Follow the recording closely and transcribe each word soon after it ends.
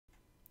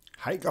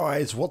Hey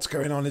guys, what's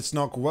going on? It's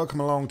Nock. Welcome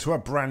along to a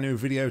brand new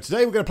video.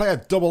 Today we're going to play a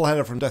double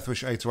header from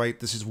Deathwish808.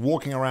 This is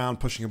walking around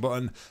pushing a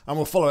button, and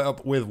we'll follow it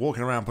up with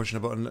walking around pushing a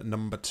button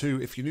number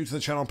 2. If you're new to the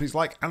channel, please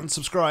like and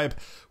subscribe.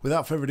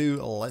 Without further ado,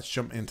 let's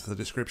jump into the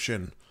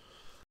description.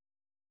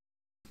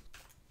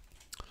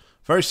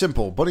 Very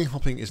simple. Bunny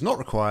hopping is not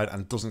required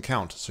and doesn't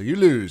count, so you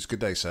lose. Good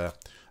day, sir.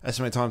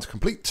 Estimate time to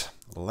complete,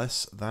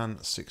 less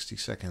than 60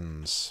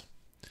 seconds.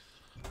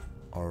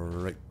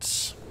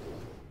 Alright.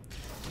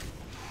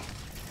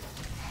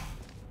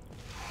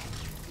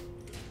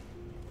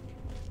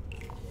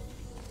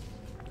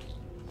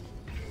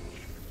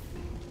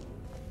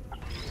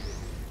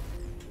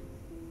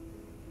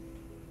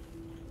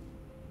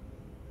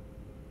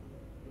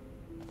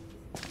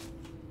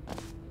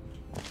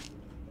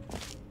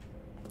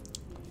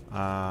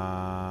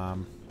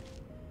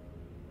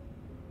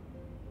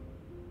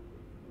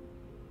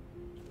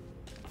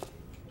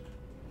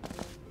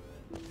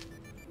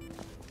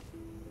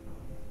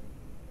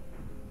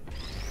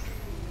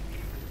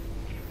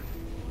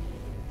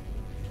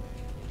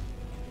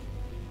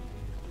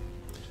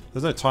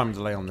 There's no time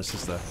delay on this,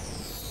 is there?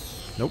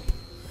 Nope.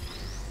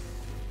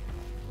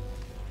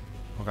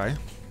 Okay.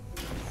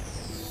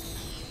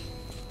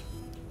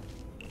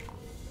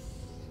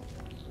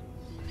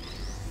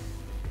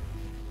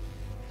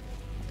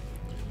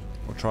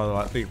 We'll try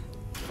like the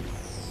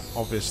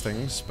obvious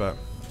things, but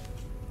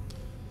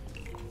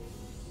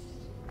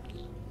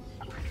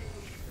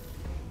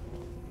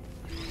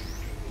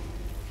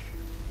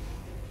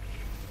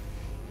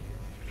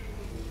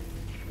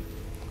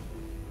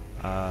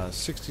uh,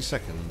 60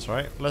 seconds,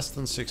 right? Less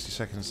than 60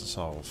 seconds to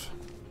solve.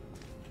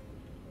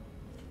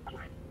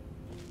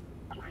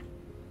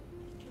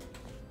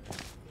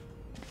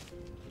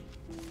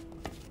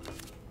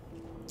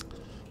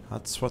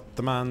 That's what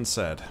the man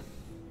said.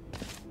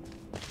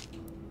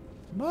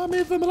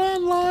 Mommy, the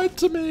man lied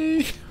to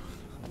me!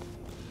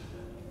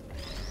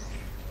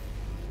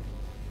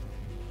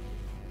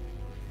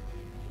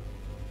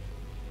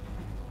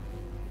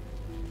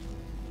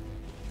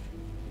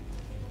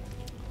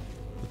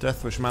 The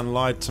Deathwish man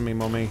lied to me,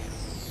 Mummy.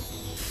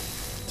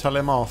 Tell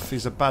him off,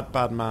 he's a bad,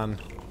 bad man.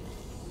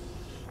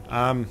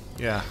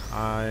 Yeah,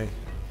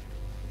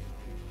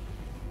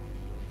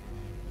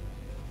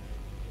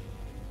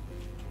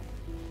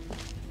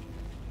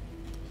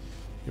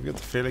 You've got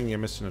the feeling you're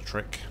missing a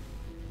trick.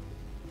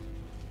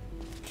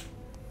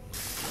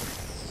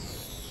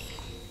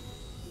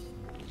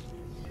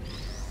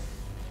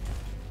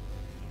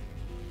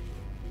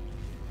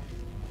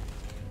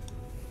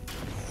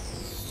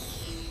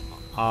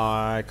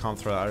 I can't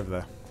throw that over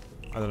there.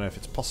 I don't know if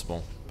it's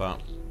possible, but...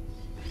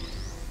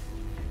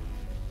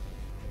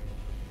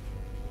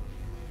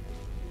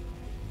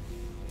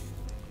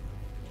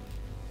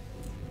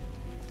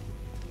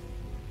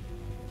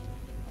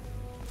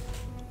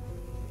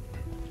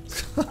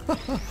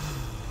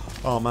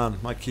 oh man,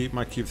 my cube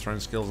throwing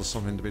skills are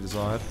something to be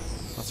desired.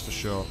 That's for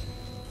sure.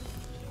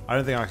 I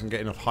don't think I can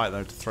get enough height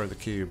though to throw the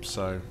cube,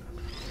 so...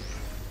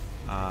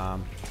 I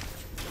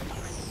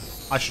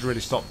should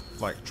really stop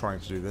like trying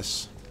to do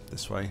this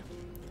way.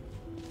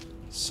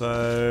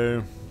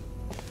 So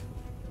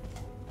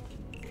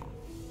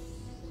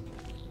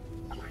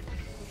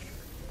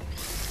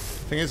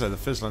thing is though, the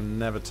fizzler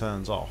never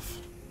turns off.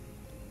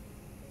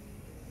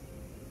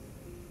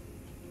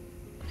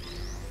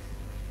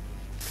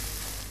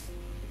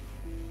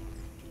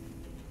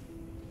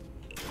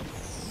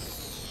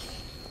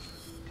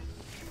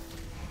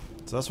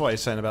 So that's what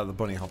he's saying about the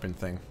bunny hopping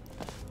thing.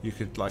 You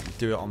could like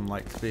do it on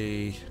like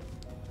the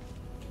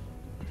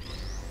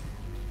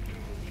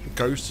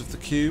ghost of the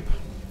cube.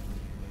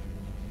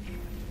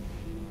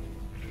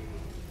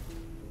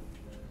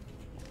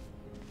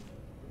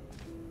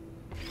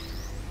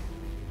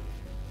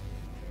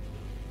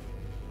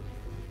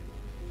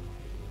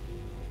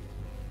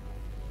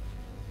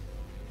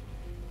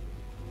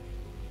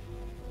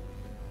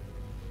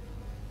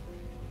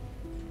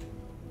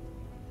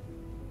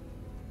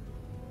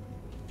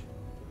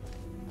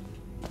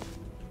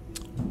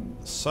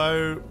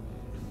 So,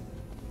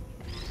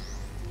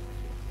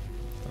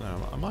 I don't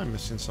know, am I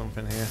missing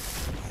something here?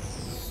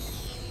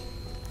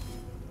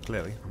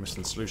 Clearly, I'm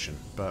missing the solution,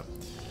 but...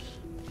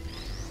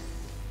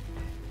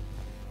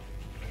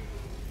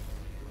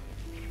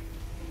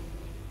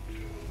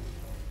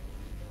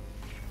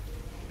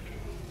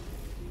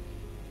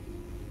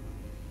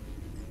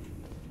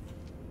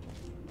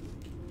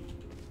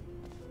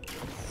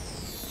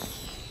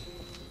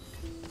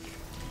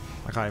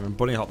 I can't even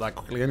bunny hop that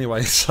quickly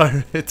anyway, so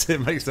it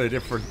makes no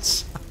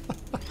difference.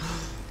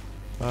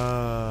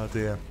 Ah,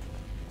 dear.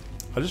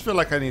 I just feel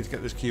like I need to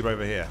get this cube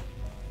over here.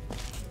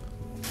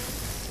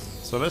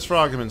 So let's, for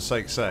argument's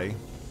sake, say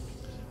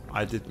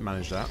I did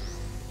manage that.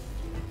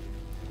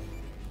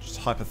 Just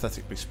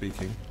hypothetically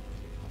speaking.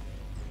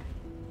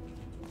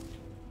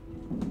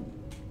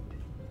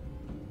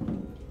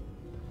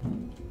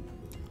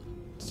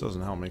 This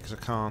doesn't help me because I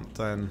can't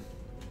then...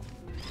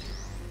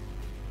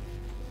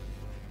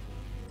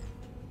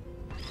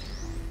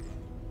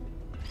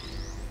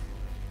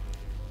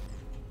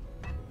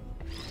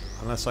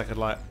 Unless I could,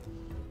 like,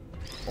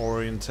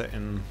 orient it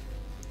in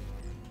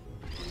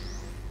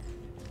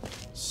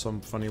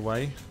some funny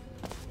way.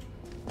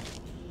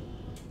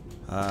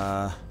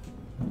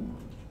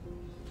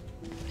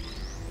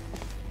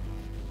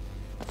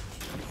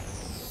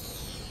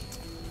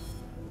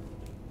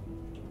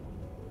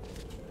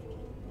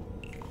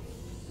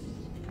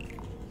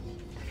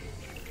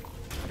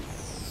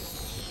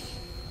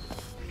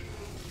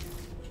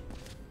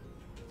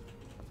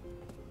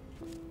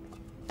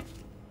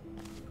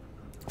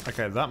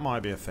 Okay, that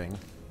might be a thing.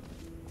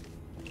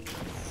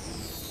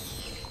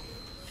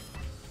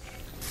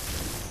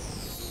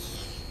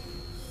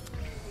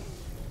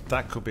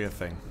 That could be a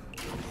thing.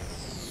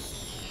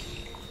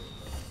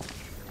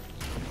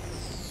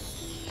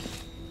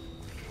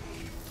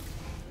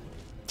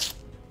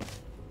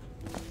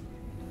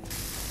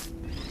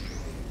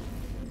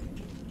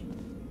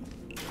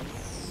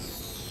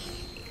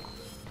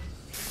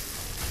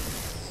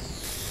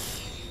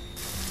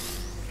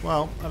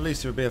 Well, at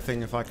least it would be a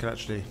thing if I could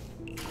actually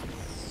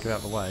get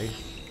out of the way.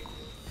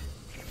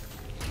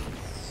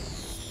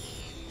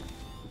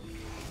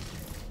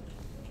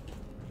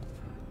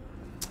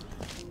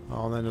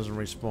 Oh, and then it doesn't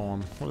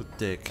respawn. What a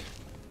dick.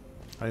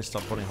 I need to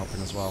stop bunny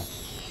hopping as well.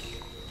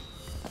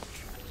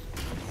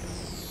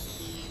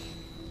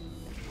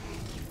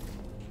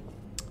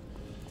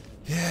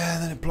 Yeah,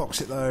 then it blocks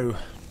it though.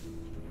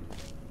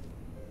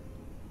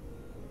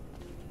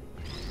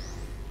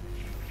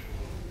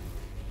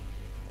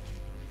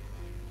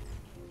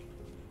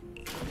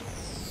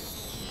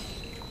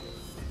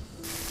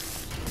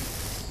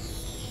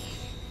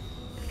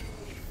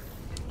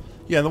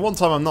 Yeah, the one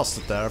time I'm not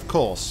stood there, of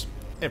course,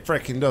 it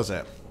frickin' does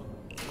it.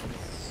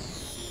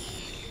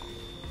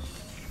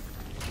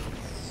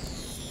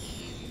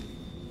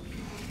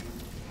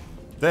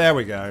 There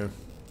we go.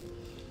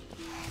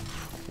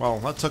 Well,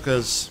 that took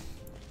us...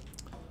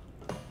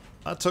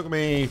 That took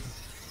me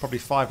probably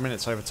 5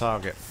 minutes over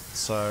target.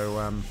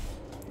 So,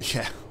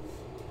 yeah.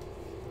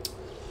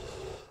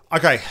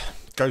 Okay,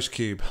 Ghost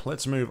Cube.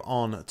 Let's move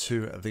on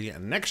to the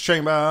next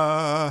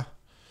chamber,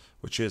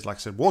 which is, like I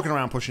said, walking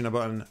around pushing a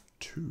button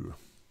 2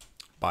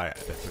 by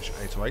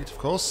Deathwish808, of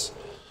course.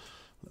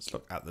 Let's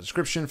look at the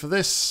description for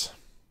this.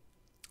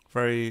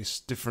 Very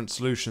different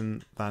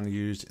solution than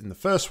used in the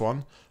first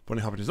one.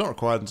 Bunny hopping is not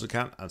required until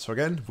count, and so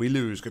again, we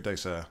lose. Good day,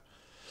 sir.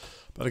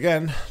 But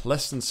again,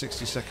 less than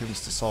 60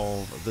 seconds to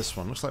solve this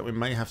one. Looks like we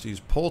may have to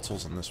use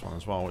portals on this one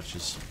as well, which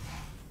is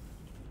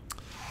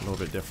a little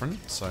bit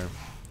different. So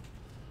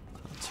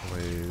that's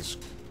always...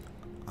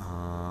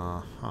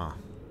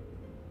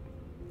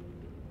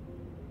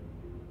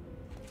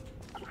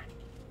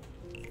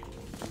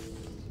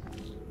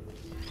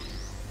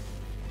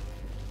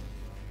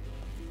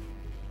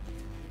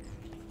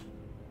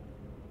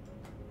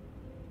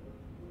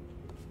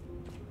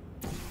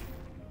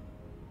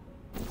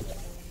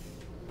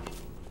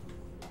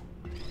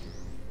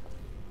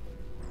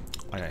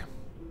 Okay.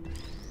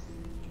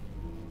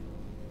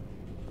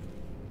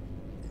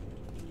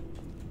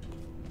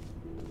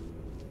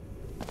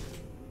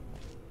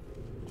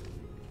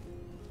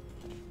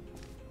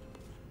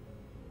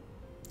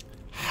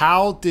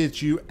 How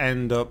did you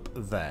end up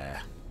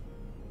there?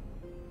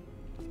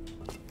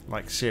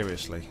 Like,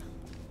 seriously.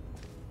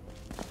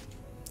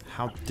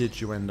 How did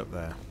you end up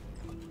there?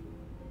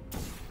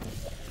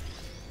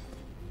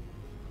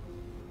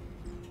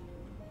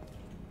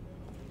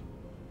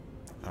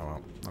 Oh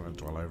well, I'm going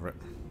to dwell over it.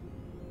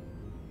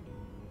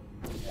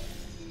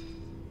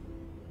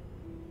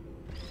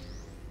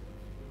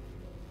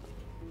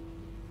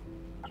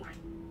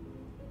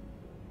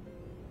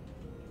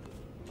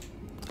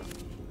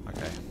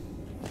 Okay.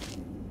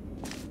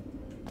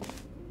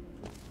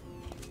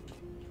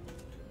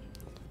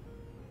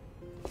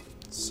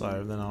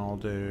 So then I'll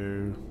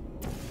do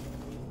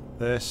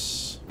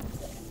this.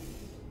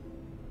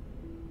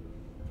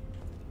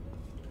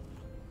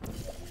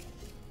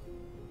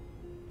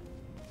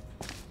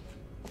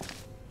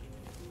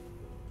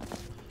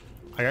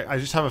 I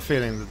just have a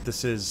feeling that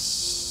this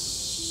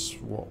is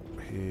what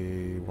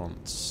he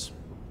wants.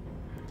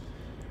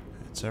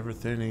 It's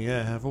everything he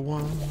ever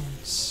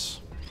wants.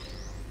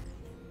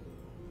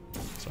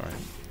 Sorry.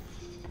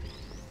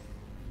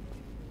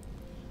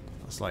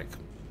 That's like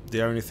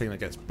the only thing that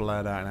gets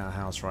blared out in our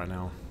house right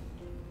now.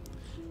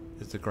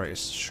 Is The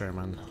Greatest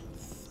Showman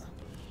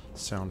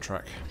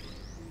soundtrack.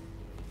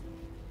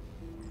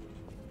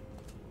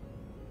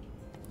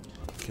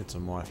 Kids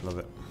and wife love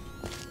it.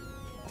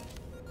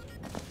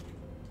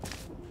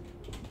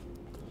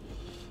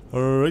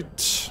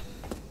 Alright.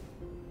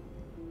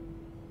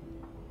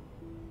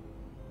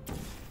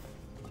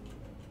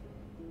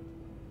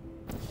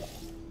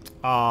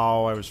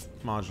 Oh, I was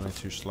marginally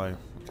too slow.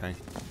 Okay.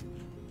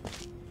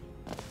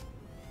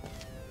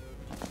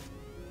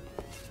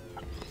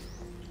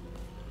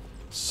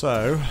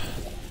 So...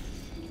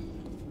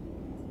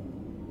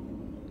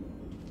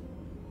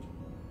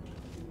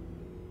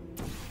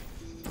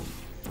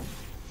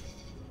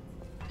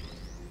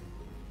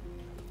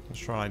 let's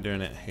try doing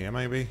it here,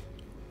 maybe.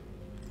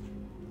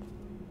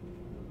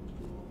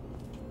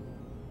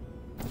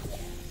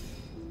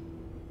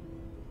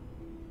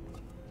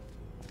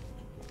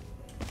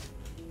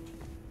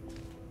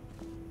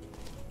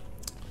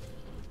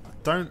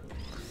 don't...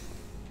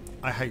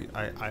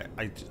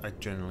 I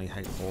generally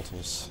hate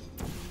portals.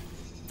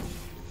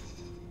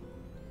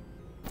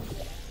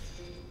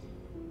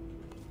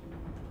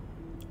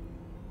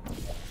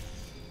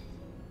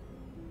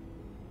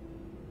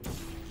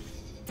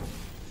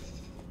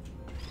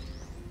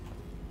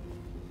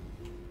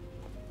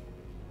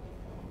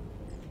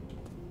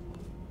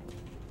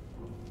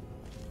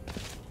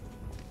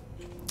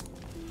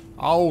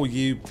 Oh,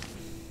 you...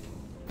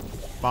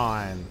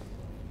 Fine.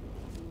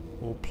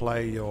 We'll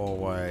play your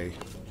way,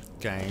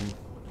 game.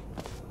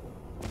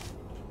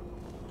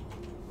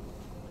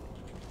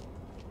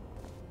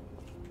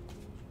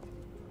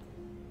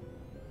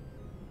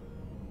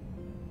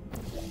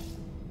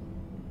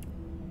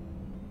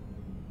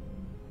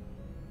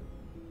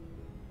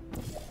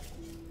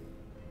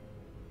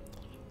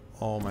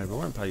 Or maybe we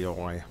won't play your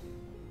way.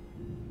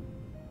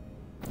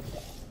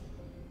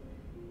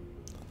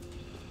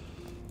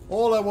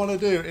 All I want to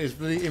do is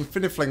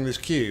infinifling this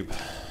cube.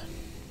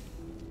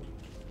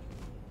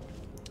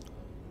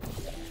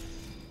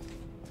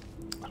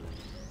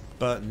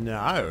 But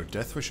no,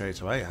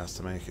 Deathwish808 has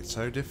to make it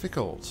so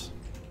difficult.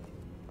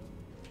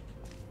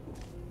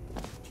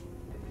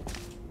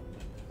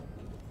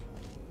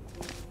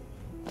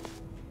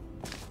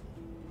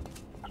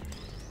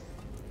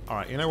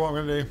 Alright, you know what I'm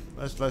going to do?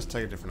 Let's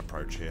take a different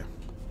approach here.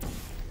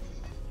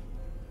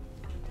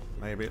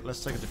 Maybe,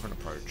 let's take a different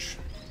approach.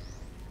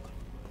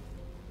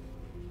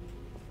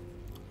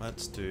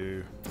 Let's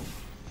do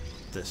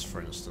this,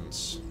 for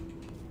instance.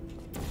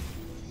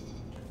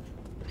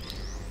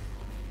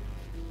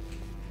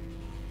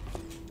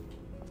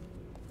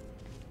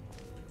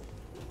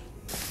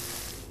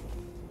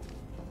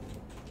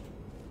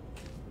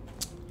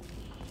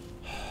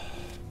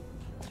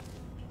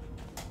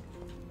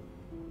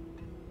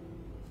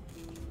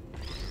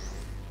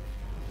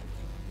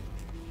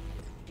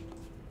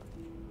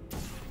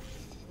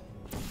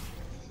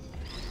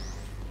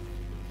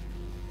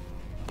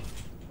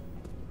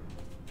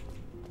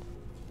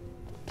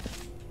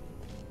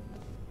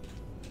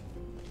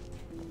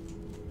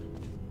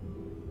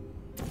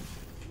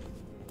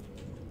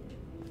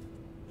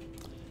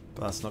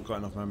 But that's not got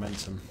enough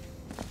momentum.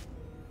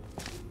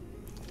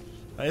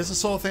 That is the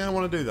sort of thing I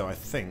want to do, though, I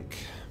think.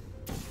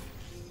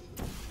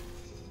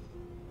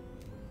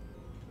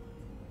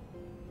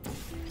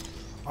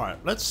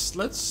 Alright, let's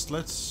do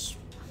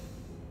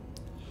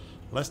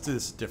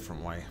this a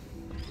different way.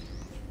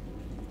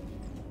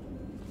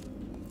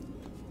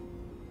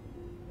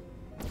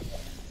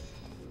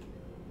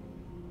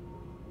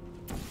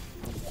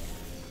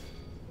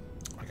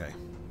 Okay.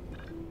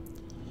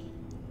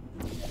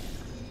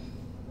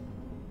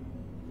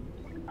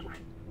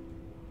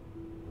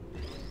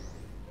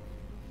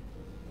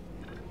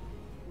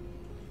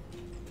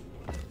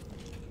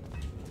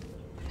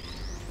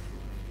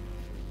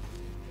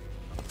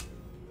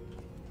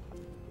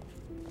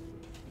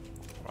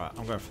 Right,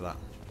 I'm going for that.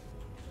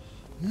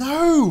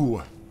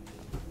 No!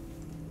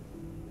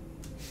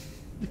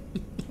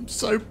 I'm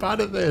so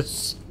bad at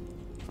this.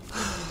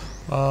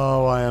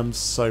 Oh, I am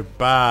so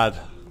bad.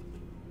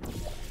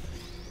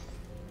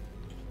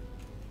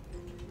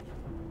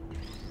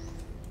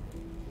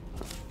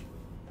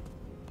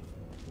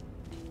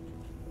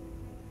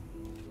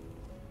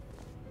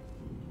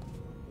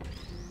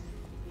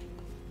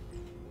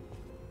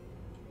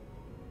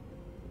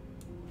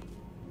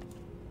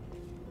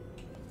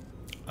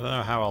 I don't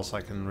know how else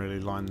I can really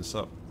line this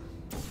up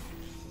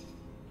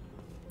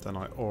than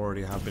I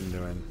already have been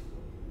doing.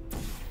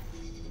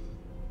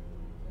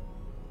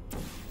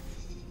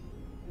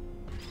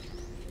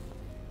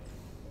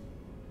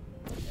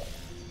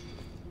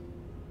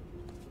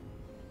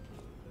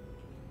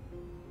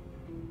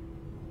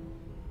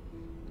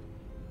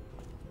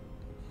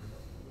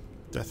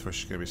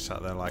 Deathwish is going to be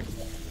sat there like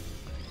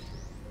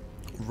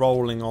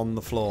rolling on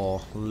the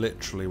floor,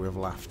 literally with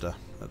laughter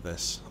at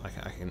this. I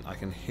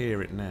can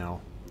hear it now.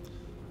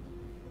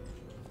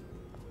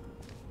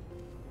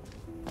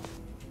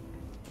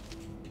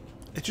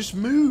 It just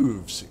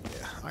moves.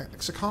 I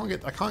can't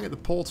get the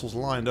portals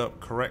lined up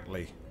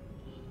correctly.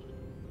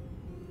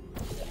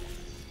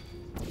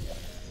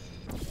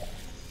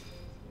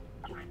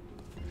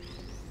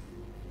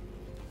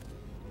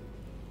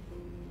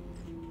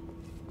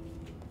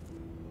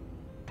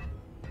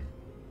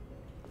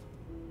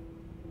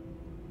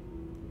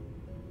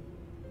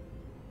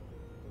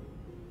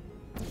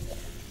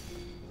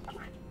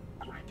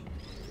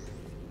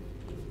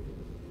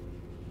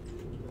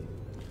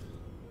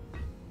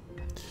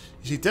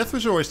 You see,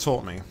 Deathwish always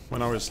taught me,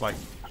 when I was like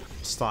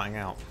starting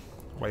out,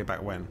 way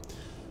back when,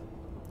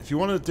 if you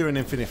want to do an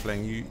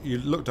infinifling, you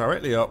look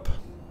directly up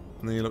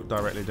and then you look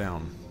directly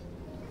down.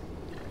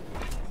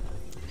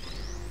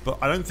 But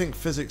I don't think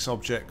physics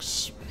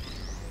objects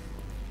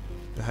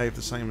behave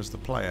the same as the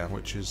player,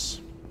 which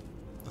is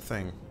the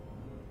thing.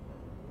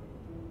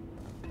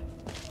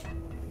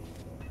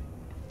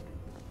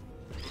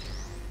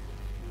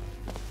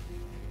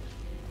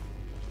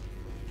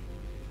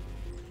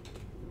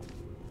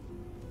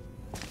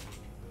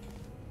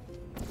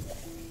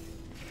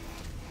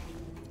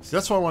 See,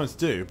 that's what I wanted to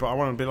do, but I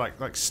want to be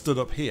like stood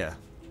up here.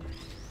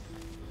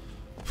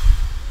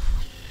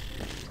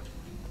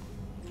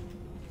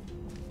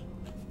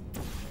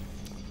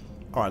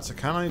 Alright, so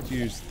can I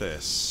use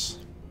this?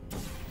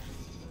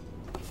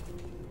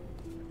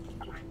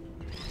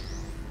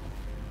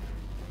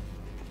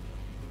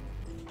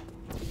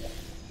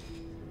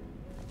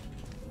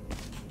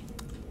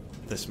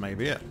 This may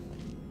be it.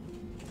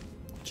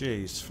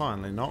 Jeez,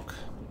 finally, Nock.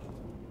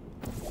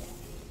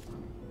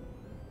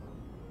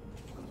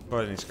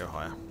 But it needs to go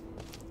higher.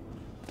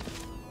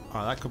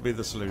 Alright, that could be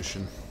the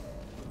solution.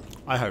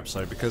 I hope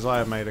so, because I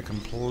have made a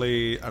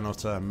complete and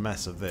utter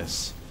mess of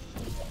this.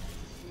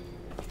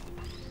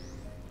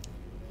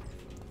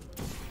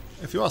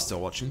 If you are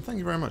still watching, thank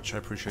you very much. I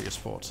appreciate your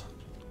support.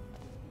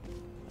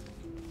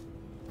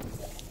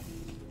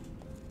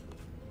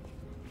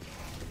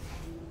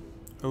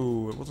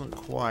 Oh, it wasn't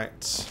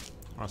quite...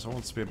 Alright, so I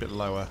want it to be a bit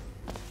lower.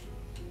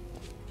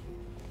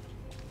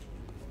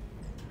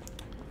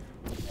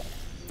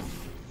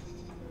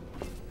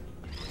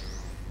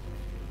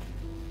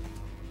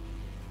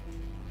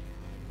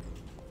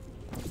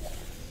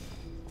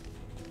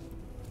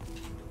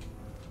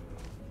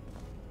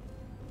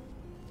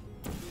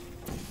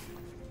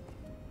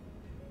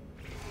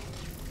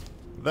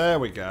 There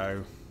we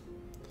go.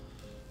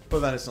 But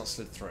then it's not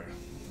slid through.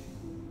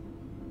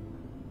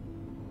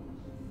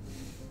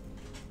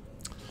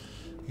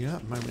 You know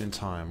that moment in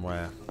time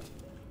where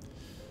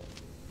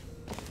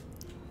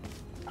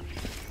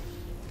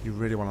you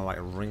really want to like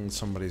wring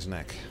somebody's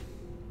neck?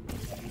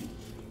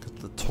 Because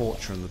the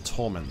torture and the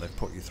torment they've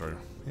put you through.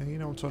 Yeah, you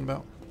know what I'm talking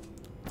about?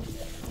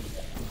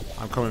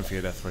 I'm coming for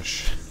you,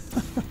 Deathwish.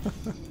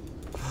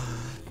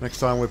 Next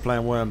time we're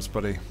playing Worms,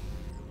 buddy.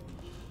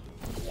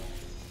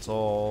 It's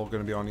all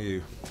going to be on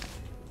you.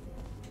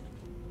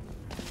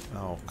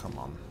 Oh, come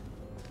on.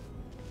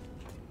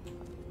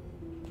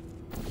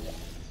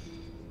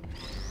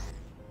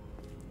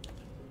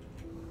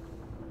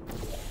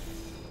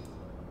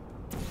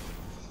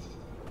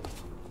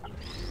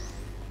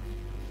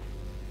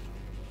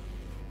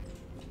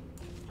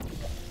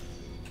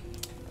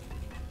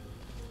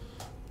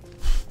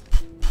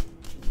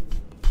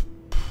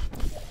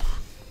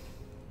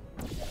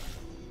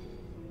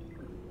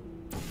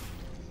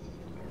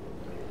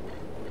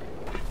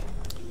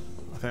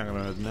 I think I'm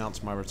going to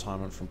announce my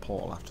retirement from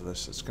Portal after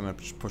this. It's going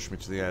to just push me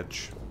to the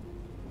edge.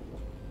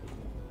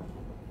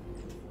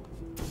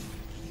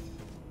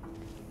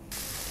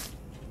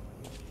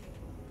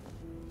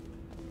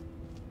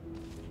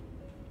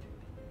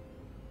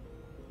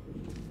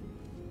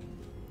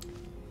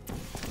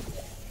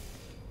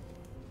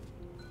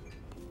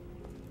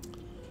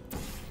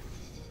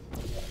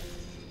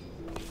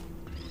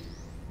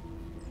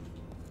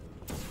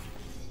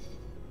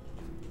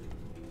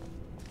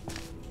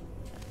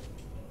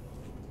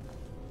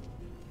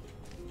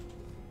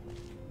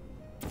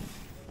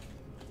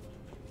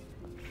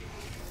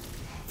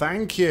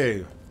 Thank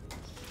you.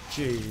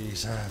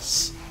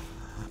 Jesus.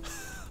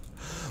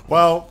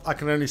 Well, I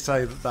can only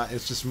say that that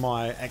is just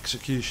my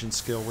execution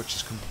skill, which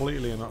has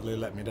completely and utterly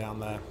let me down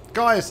there.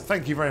 Guys,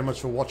 thank you very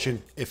much for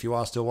watching, if you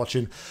are still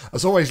watching.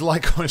 As always,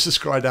 like, comment,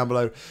 subscribe down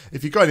below.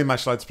 If you've got any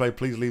match to play,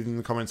 please leave them in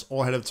the comments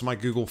or head over to my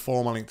Google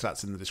form. I'll link to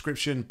that's in the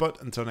description.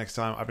 But until next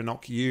time, I've been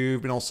Nock.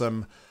 You've been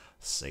awesome.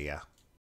 See ya.